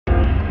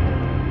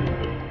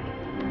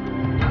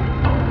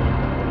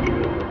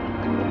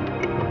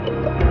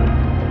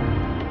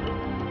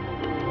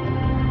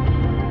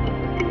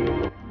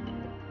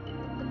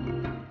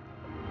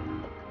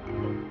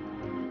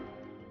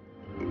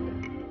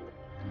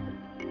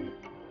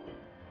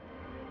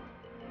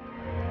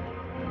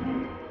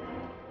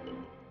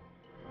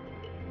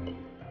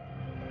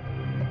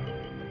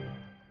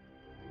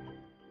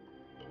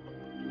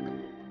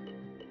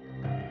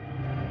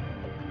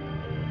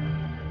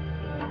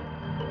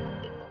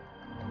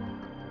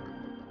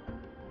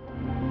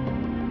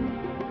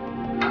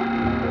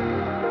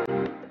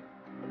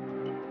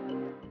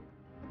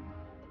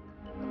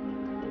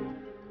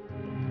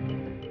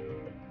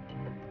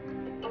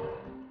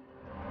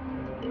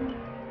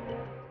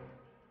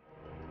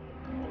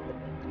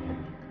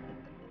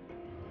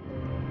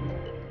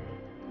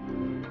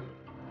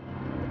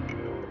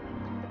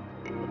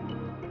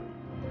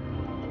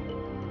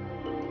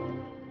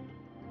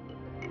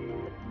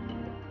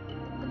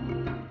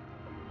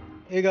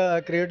एक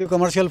creative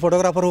commercial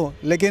photographer हूँ,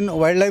 लेकिन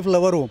वाइल्ड लाइफ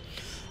लवर हूँ।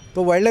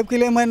 तो वाइल्ड लाइफ के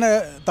लिए मैं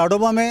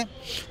ताडोबा में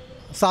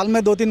साल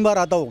में 2-3 बार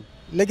आता हूँ,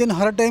 लेकिन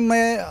हर टाइम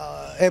मैं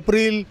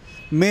अप्रैल,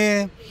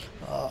 मई,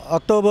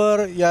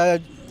 अक्टूबर या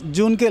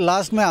जून के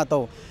लास्ट में आता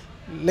हूँ।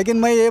 लेकिन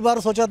मैं ये बार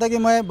सोचा था कि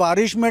मैं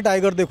बारिश में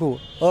टाइगर देखूँ,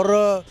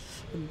 और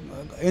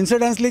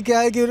इंसिडेंटली क्या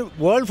है कि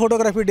वर्ल्ड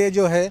फोटोग्राफी डे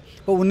जो है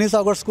वो 19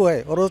 अगस्त को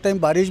है और उस टाइम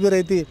बारिश भी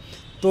रही थी।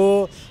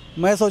 तो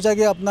मैं सोचा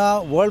कि अपना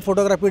वर्ल्ड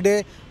फोटोग्राफी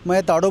डे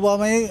मैं ताडोबा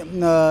में ही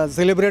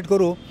सेलिब्रेट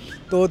करूं।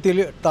 तो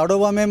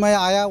ताडोबा में मैं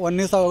आया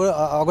 19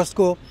 अगस्त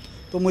को।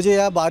 तो मुझे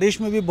यहाँ बारिश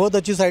में भी बहुत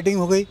अच्छी साइटिंग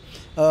हो गई।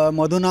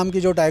 मधु नाम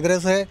की जो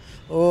टाइग्रेस है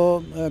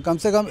वो कम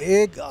से कम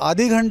एक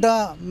आधी घंटा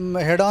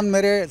हेड ऑन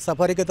मेरे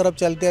सफारी की तरफ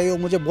चलते आई और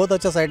मुझे बहुत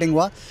अच्छा साइटिंग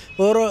हुआ।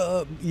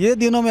 और ये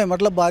दिनों में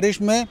मतलब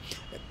बारिश में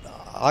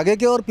आगे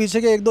के और पीछे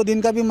के 1-2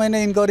 दिन का भी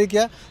मैंने इंक्वायरी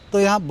किया, तो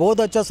यहाँ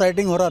बहुत अच्छा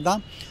साइटिंग हो रहा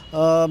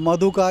था।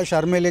 मधु का,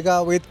 शर्मेले का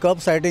विद कप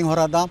साइटिंग हो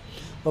रहा था।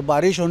 तो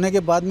बारिश होने के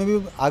बाद में भी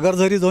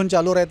आगरझरी जोन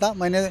चालू रहता।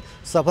 मैंने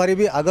सफारी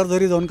भी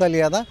आगरझरी जोन का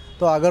लिया था,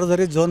 तो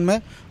आगरझरी जोन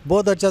में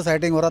बहुत अच्छा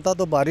साइटिंग हो रहा था।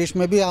 तो बारिश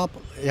में भी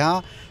आप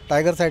यहाँ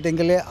टाइगर साइटिंग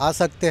के लिए आ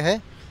सकते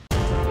हैं।